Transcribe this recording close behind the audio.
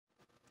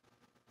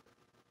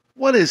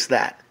What is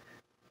that?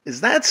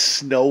 Is that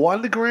snow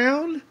on the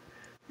ground?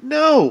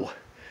 No.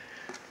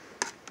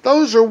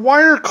 Those are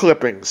wire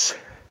clippings.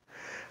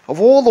 Of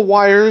all the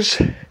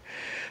wires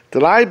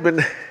that I've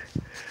been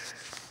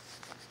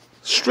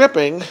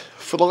stripping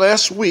for the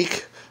last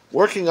week,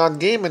 working on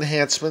game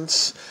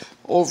enhancements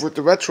over at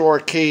the Retro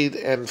Arcade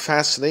and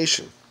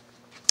Fascination.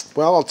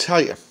 Well, I'll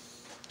tell you.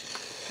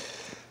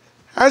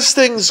 As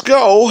things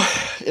go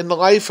in the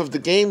life of the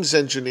games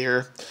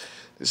engineer,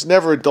 there's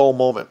never a dull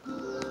moment.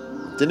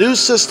 The new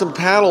system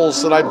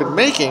panels that I've been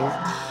making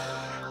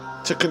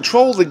to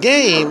control the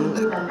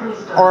game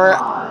are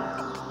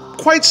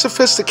quite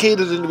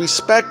sophisticated in the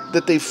respect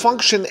that they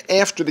function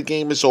after the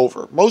game is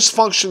over. Most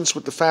functions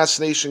with the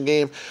Fascination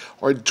game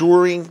are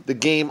during the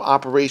game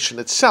operation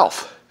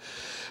itself.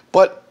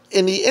 But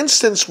in the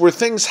instance where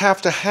things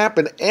have to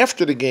happen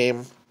after the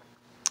game,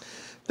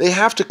 they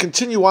have to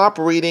continue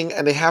operating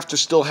and they have to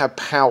still have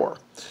power.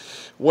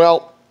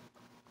 Well,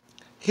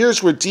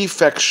 here's where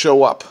defects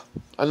show up.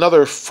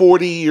 Another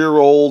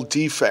 40-year-old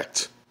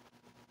defect.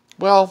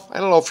 Well, I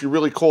don't know if you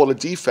really call it a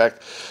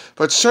defect,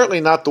 but it's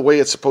certainly not the way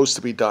it's supposed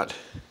to be done.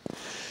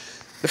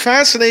 The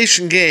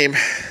Fascination game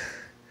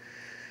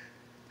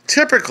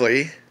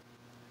typically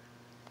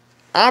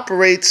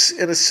operates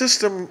in a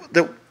system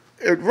that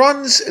it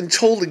runs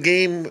until the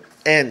game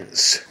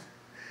ends.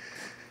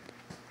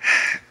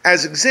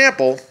 As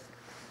example,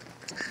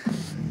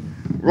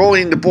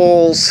 rolling the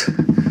balls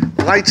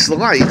lights the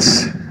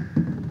lights,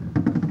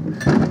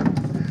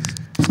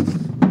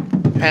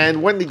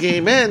 and when the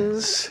game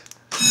ends,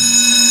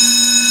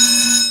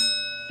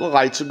 the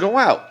lights will go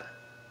out.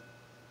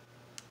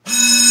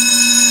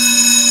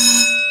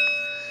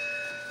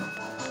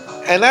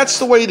 And that's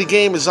the way the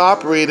game is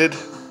operated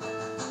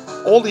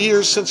all the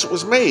years since it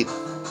was made.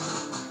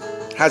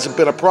 Hasn't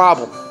been a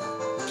problem.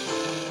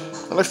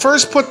 When I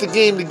first put the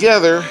game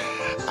together,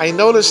 I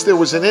noticed there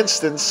was an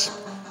instance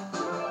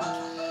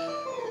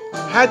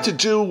had to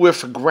do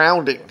with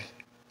grounding.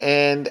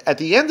 And at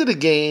the end of the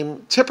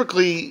game,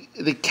 typically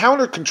the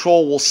counter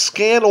control will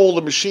scan all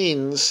the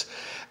machines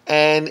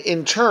and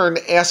in turn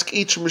ask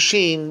each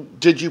machine,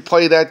 did you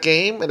play that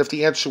game? And if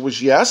the answer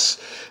was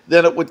yes,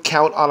 then it would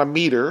count on a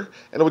meter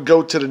and it would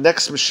go to the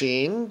next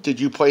machine, did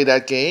you play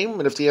that game?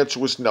 And if the answer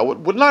was no, it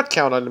would not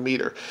count on the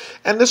meter.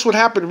 And this would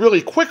happen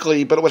really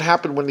quickly, but it would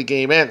happen when the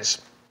game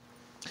ends.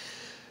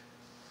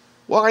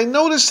 Well, I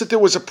noticed that there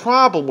was a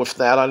problem with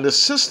that on this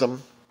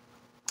system,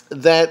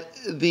 that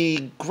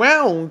the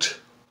ground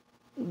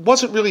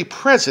wasn't really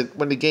present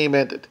when the game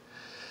ended.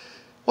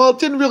 Well, it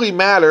didn't really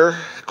matter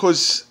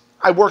because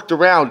I worked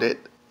around it.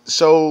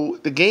 So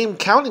the game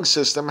counting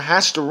system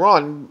has to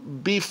run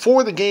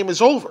before the game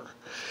is over,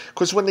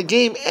 because when the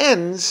game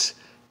ends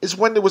is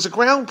when there was a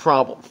ground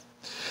problem.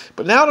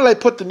 But now that I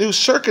put the new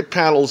circuit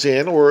panels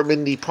in, or I'm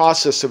in the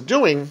process of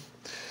doing,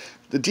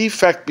 the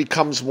defect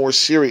becomes more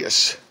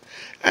serious.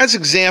 As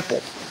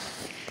example,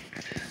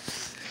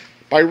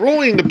 by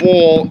rolling the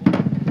ball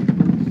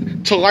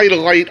to light a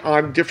light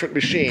on different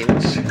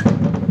machines,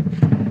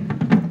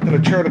 I'm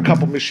going to turn a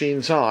couple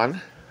machines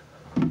on.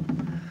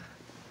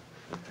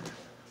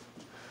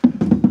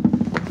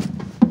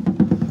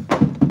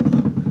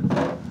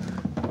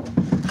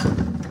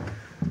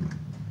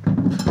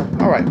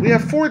 Alright, we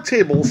have 4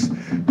 tables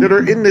that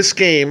are in this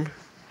game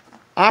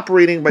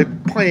operating by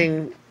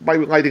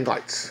lighting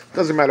lights.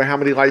 Doesn't matter how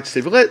many lights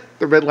they've lit,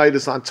 the red light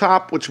is on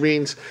top, which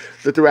means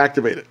that they're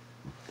activated.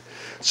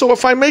 So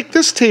if I make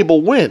this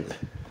table win,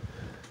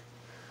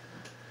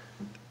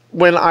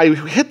 when I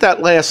hit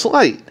that last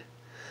light,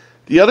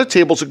 the other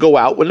tables will go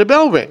out when the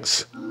bell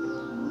rings.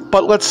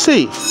 But let's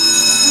see.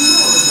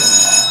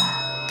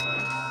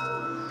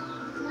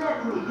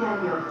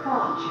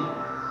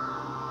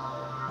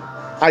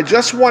 I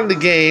just won the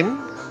game,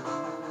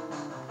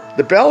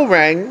 the bell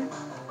rang,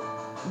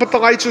 but the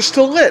lights are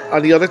still lit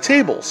on the other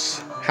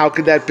tables. How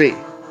could that be?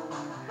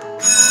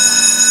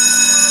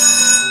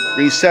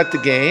 Reset the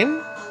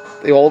game,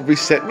 they all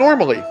reset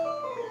normally.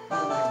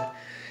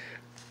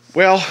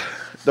 Well,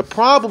 the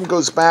problem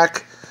goes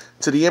back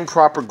to the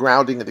improper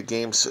grounding of the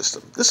game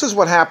system. This is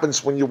what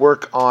happens when you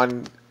work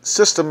on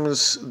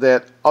systems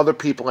that other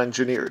people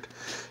engineered.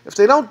 If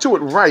they don't do it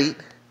right,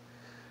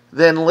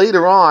 then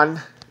later on,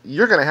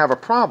 you're going to have a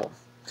problem.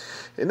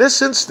 In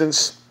this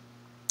instance,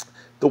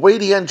 the way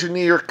the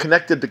engineer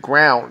connected the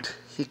ground,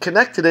 he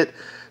connected it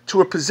to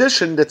a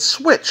position that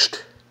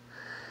switched.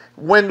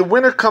 When the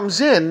winner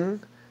comes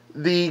in,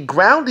 the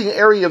grounding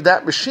area of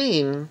that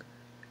machine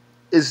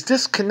is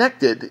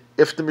disconnected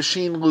if the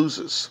machine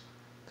loses.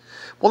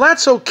 Well,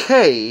 that's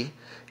okay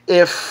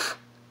if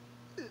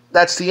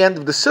that's the end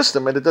of the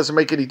system and it doesn't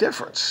make any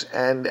difference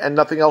and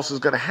nothing else is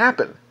going to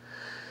happen.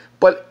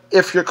 But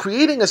if you're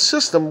creating a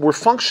system where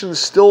functions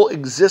still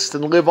exist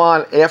and live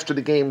on after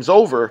the game's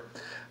over,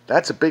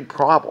 that's a big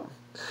problem.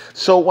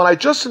 So when I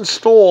just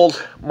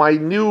installed my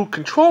new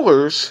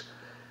controllers,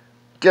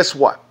 guess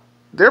what?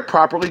 They're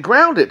properly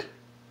grounded.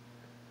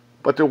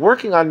 But they're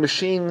working on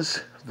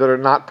machines that are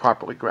not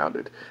properly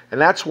grounded. And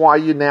that's why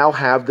you now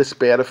have this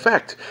bad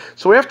effect.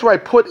 So after I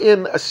put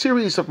in a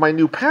series of my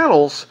new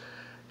panels,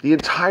 the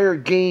entire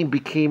game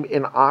became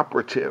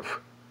inoperative.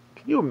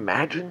 Can you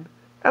imagine?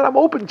 And I'm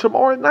open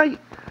tomorrow night.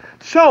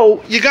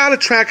 So you got to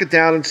track it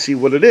down and see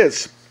what it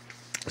is.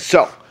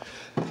 So,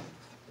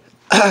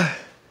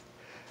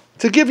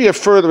 to give you a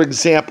further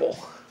example,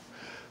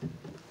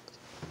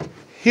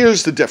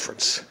 here's the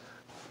difference.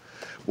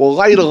 We'll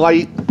light a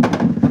light,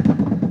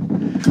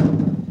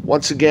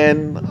 once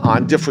again,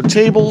 on different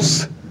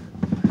tables.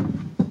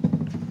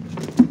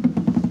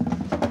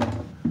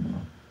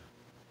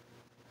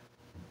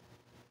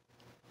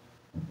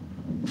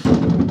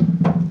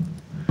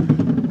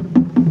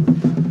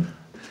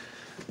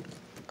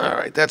 All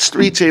right, that's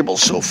 3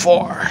 tables so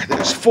far.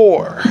 There's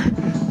 4.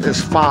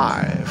 There's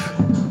 5.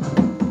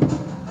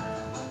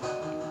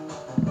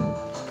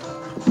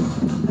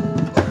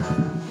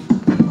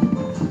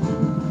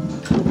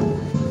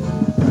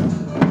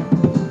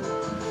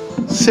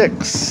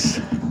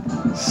 Six,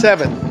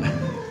 7,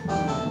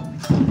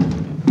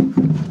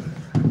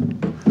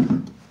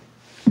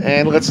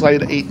 and let's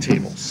light 8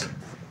 tables.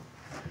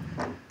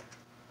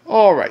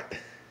 All right,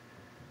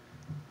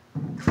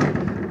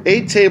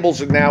 8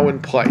 tables are now in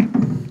play.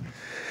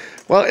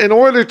 Well, in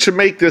order to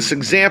make this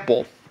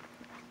example,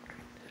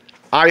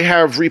 I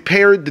have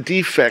repaired the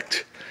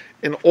defect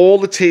in all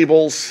the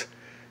tables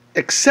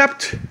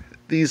except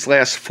these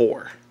last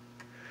 4,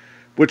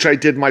 which I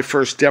did my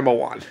first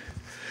demo on.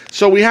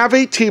 So we have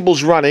 8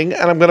 tables running,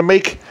 and I'm going to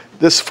make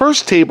this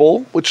first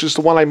table, which is the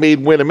one I made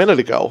win a minute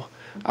ago.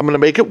 I'm going to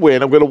make it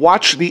win. I'm going to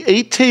watch the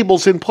 8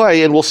 tables in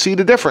play, and we'll see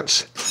the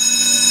difference.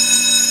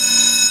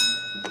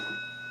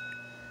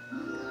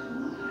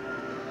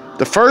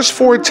 The first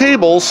 4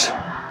 tables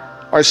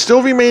are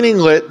still remaining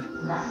lit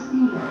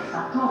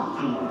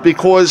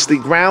because the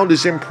ground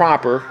is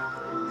improper,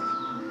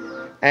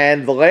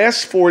 and the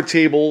last 4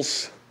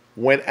 tables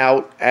went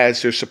out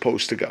as they're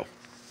supposed to go.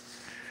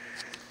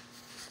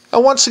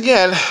 And once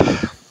again,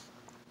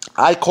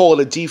 I call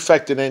it a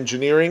defect in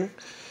engineering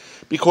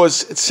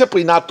because it's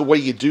simply not the way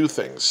you do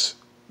things.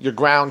 Your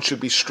ground should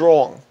be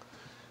strong.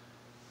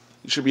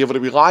 You should be able to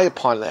rely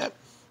upon that.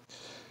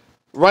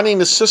 Running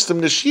the system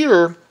this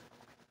year,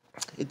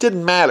 it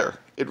didn't matter.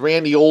 It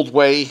ran the old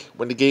way.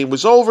 When the game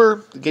was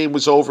over,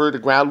 the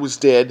ground was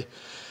dead.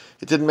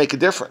 It didn't make a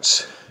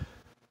difference.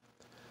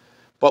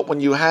 But when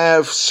you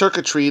have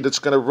circuitry that's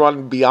going to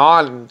run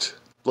beyond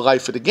the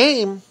life of the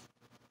game,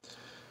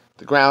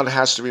 the ground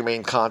has to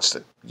remain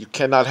constant. You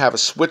cannot have a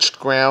switched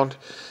ground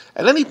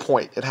at any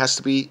point. It has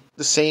to be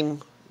the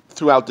same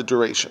throughout the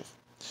duration.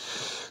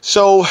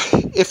 So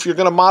if you're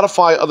going to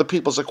modify other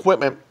people's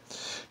equipment,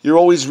 you're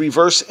always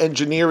reverse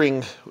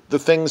engineering the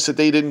things that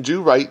they didn't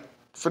do right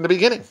from the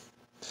beginning.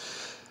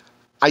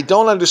 I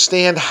don't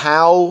understand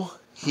how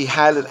he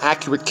had an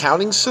accurate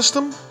counting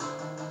system.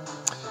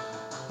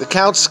 The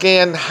count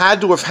scan had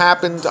to have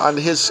happened on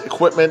his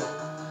equipment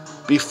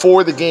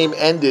before the game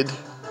ended.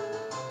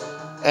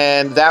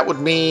 And that would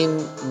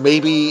mean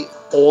maybe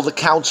all the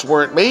counts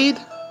weren't made,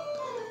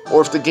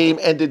 or if the game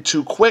ended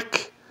too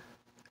quick,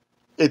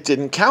 it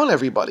didn't count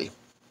everybody.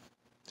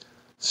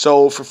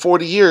 So for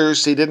 40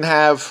 years, they didn't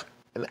have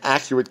an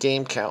accurate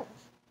game count.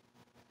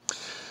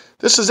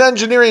 This is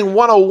Engineering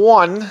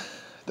 101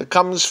 that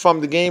comes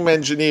from the game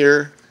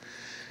engineer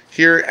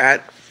here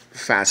at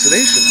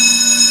Fascination.